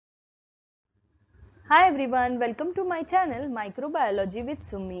Hi everyone, welcome to my channel Microbiology with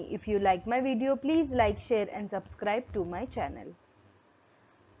Sumi. If you like my video, please like, share and subscribe to my channel.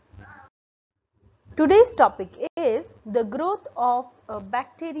 Today's topic is the growth of a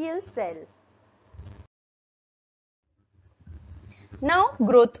bacterial cell. Now,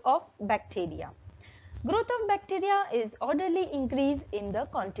 growth of bacteria. Growth of bacteria is orderly increase in the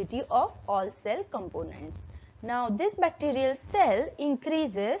quantity of all cell components. Now, this bacterial cell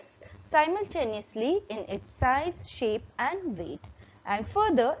increases simultaneously in its size, shape and weight, and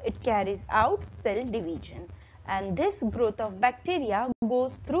further it carries out cell division, and this growth of bacteria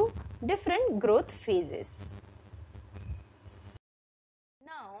goes through different growth phases.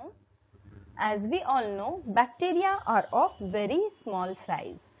 Now, as we all know, bacteria are of very small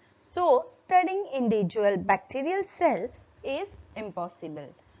size. So, studying individual bacterial cell is impossible.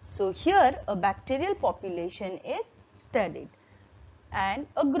 So, here a bacterial population is studied and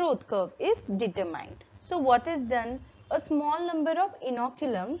a growth curve is determined. So, what is done? A small number of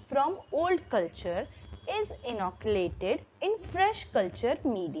inoculum from old culture is inoculated in fresh culture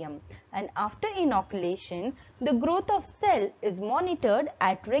medium, and after inoculation the growth of cell is monitored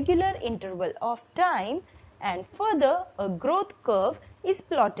at regular interval of time, and further a growth curve is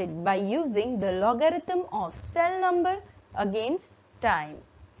plotted by using the logarithm of cell number against time.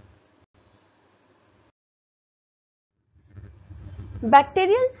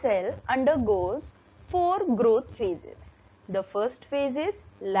 Bacterial cell undergoes 4 growth phases. The first phase is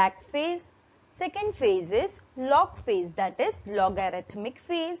lag phase, second phase is log phase, that is logarithmic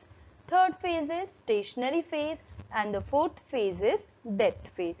phase, third phase is stationary phase, and the fourth phase is death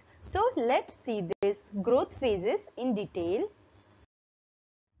phase. So let's see these growth phases in detail.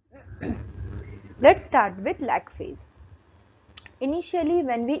 Let's start with lag phase. Initially,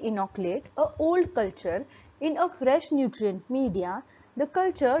 when we inoculate a old culture in a fresh nutrient media, the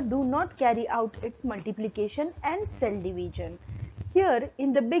culture do not carry out its multiplication and cell division. Here,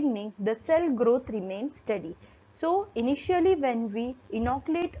 in the beginning, the cell growth remains steady. So, initially when we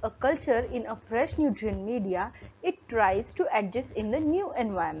inoculate a culture in a fresh nutrient media, it tries to adjust in the new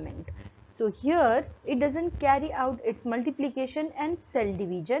environment. So, here it doesn't carry out its multiplication and cell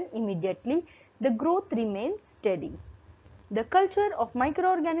division immediately. The growth remains steady. The culture of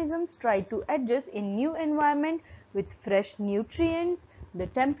microorganisms try to adjust in new environment with fresh nutrients, the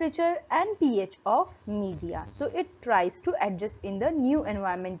temperature and pH of media. So it tries to adjust in the new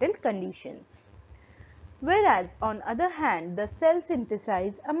environmental conditions. Whereas on other hand, the cell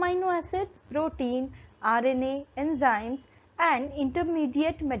synthesize amino acids, protein, RNA, enzymes and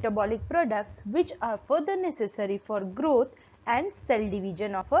intermediate metabolic products which are further necessary for growth and cell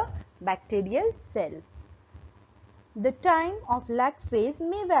division of a bacterial cell. The time of lag phase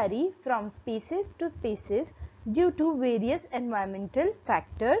may vary from species to species due to various environmental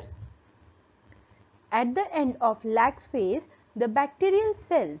factors. At the end of lag phase, the bacterial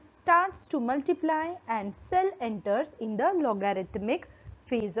cell starts to multiply and cell enters in the logarithmic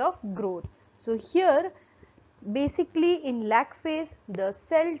phase of growth. So here basically in lag phase, the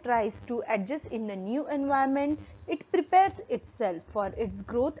cell tries to adjust in the new environment. It prepares itself for its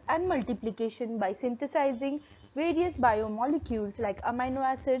growth and multiplication by synthesizing various biomolecules like amino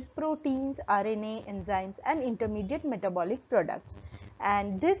acids, proteins, RNA, enzymes and intermediate metabolic products.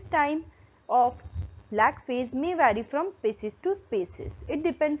 And this time of lag phase may vary from species to species. It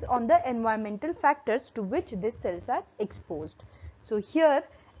depends on the environmental factors to which these cells are exposed. So here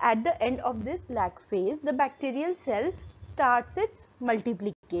at the end of this lag phase, the bacterial cell starts its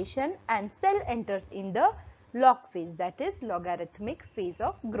multiplication and cell enters in the log phase, that is logarithmic phase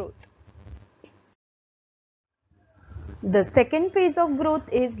of growth. The second phase of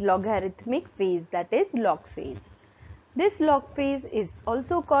growth is logarithmic phase, that is log phase. This log phase is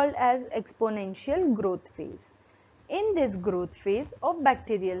also called as exponential growth phase. In this growth phase of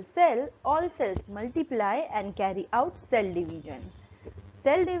bacterial cell, all cells multiply and carry out cell division.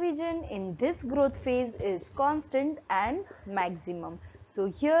 Cell division in this growth phase is constant and maximum. So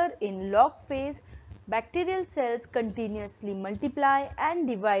here in log phase, bacterial cells continuously multiply and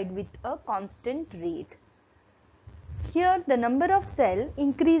divide with a constant rate. Here the number of cells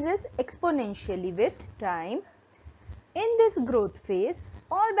increases exponentially with time. In this growth phase,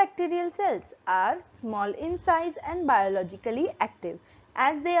 all bacterial cells are small in size and biologically active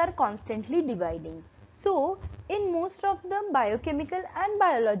as they are constantly dividing. So, in most of the biochemical and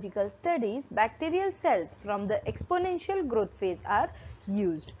biological studies, bacterial cells from the exponential growth phase are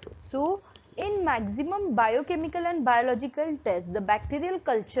used. So, in maximum biochemical and biological tests, the bacterial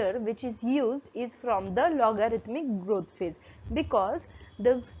culture which is used is from the logarithmic growth phase, because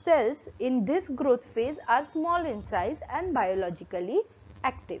the cells in this growth phase are small in size and biologically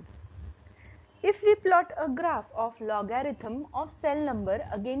active. If we plot a graph of logarithm of cell number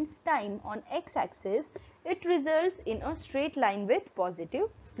against time on x-axis, it results in a straight line with positive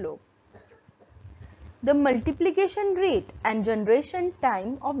slope. The multiplication rate and generation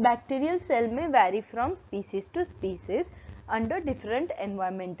time of bacterial cell may vary from species to species under different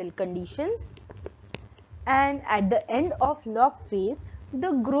environmental conditions, and at the end of log phase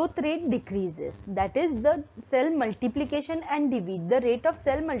the growth rate decreases, that is the cell multiplication and the rate of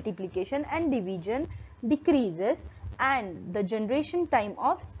cell multiplication and division decreases and the generation time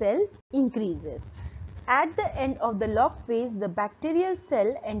of cell increases. At the end of the log phase, the bacterial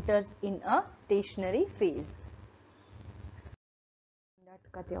cell enters in a stationary phase.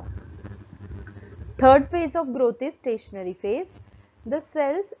 Third phase of growth is stationary phase. The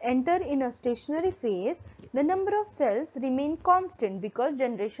cells enter in a stationary phase. The number of cells remain constant because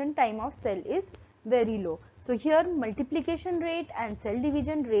generation time of cell is very low. So here multiplication rate and cell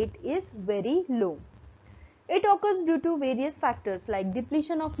division rate is very low. It occurs due to various factors like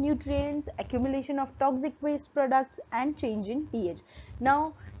depletion of nutrients, accumulation of toxic waste products and change in pH.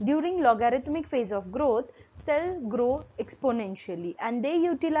 Now during logarithmic phase of growth, cells grow exponentially and they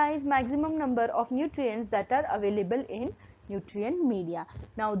utilize maximum number of nutrients that are available in nutrient media.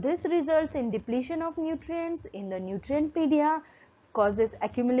 Now this results in depletion of nutrients in the nutrient media, causes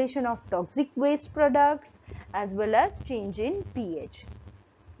accumulation of toxic waste products as well as change in pH.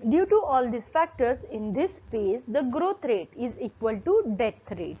 Due to all these factors in this phase, the growth rate is equal to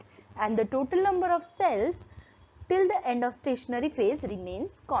death rate and the total number of cells till the end of stationary phase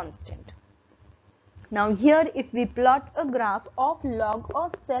remains constant. Now here if we plot a graph of log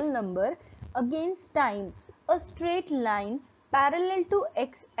of cell number against time, a straight line parallel to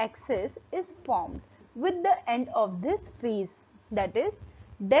x-axis is formed with the end of this phase, that is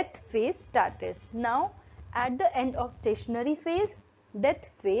death phase starts. Now at the end of stationary phase, death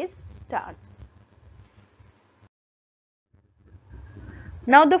phase starts.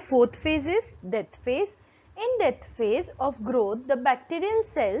 Now the fourth phase is death phase. In death phase of growth, the bacterial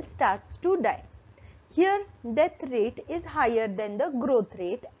cell starts to die. Here death rate is higher than the growth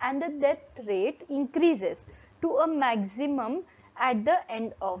rate and the death rate increases to a maximum at the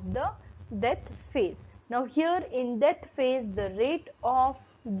end of the death phase. Now here in death phase, the rate of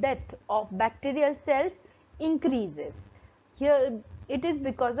death of bacterial cells increases. Here it is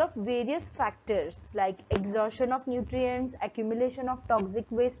because of various factors like exhaustion of nutrients, accumulation of toxic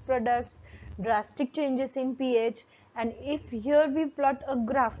waste products, drastic changes in pH, and if here we plot a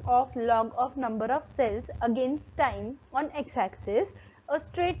graph of log of number of cells against time on x-axis, a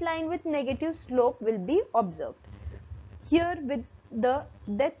straight line with negative slope will be observed. Here with the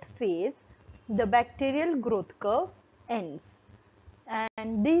death phase, the bacterial growth curve ends,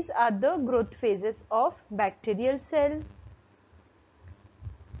 and these are the growth phases of bacterial cell.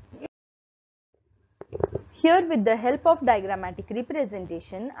 Here with the help of diagrammatic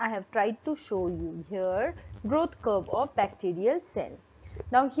representation, I have tried to show you here growth curve of bacterial cell.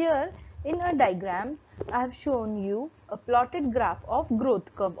 Now here in a diagram, I have shown you a plotted graph of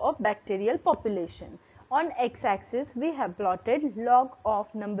growth curve of bacterial population. On x-axis, we have plotted log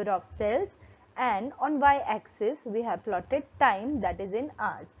of number of cells and on y-axis, we have plotted time, that is in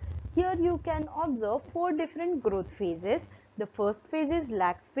hours. Here you can observe 4 different growth phases. The first phase is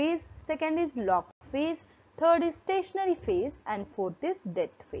lag phase, second is log phase, third is stationary phase and fourth is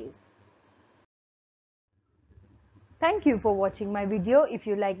death phase. Thank you for watching my video. If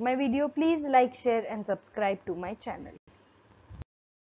you like my video, please like, share and subscribe to my channel.